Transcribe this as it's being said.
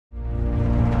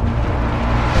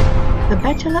The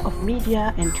Bachelor of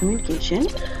Media and Communication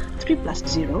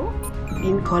 3+0,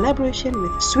 in collaboration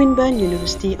with Swinburne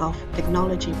University of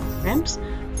Technology programs,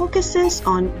 focuses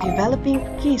on developing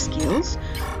key skills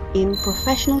in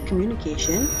professional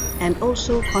communication and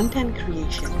also content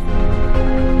creation.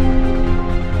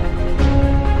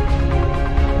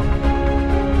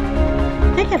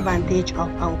 Take advantage of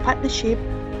our partnership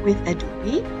with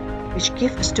Adobe, which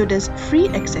gives students free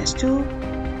access to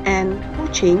and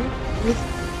coaching with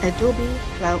Adobe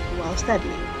Cloud while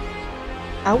studying.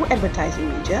 Our advertising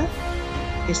major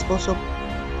is also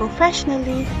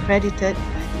professionally accredited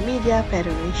by the Media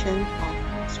Federation of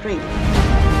Australia.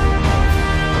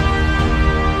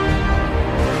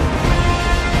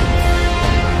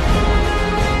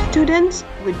 Students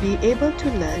would be able to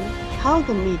learn how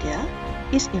the media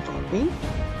is evolving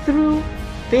through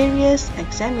various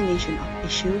examination of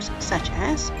issues such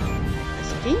as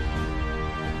diversity,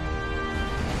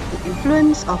 the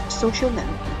influence of social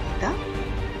network data,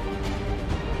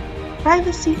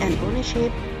 privacy and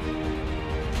ownership,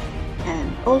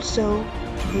 and also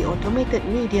the automated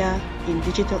media in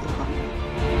digital economy.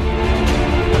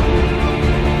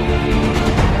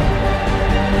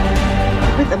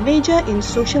 With a major in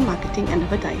social marketing and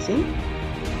advertising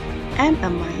and a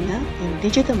minor in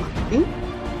digital marketing,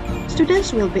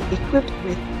 students will be equipped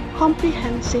with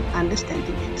comprehensive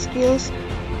understanding and skills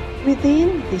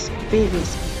within these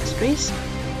various industries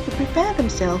to prepare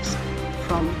themselves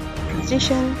from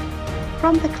transition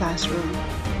from the classroom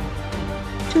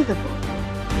to the board.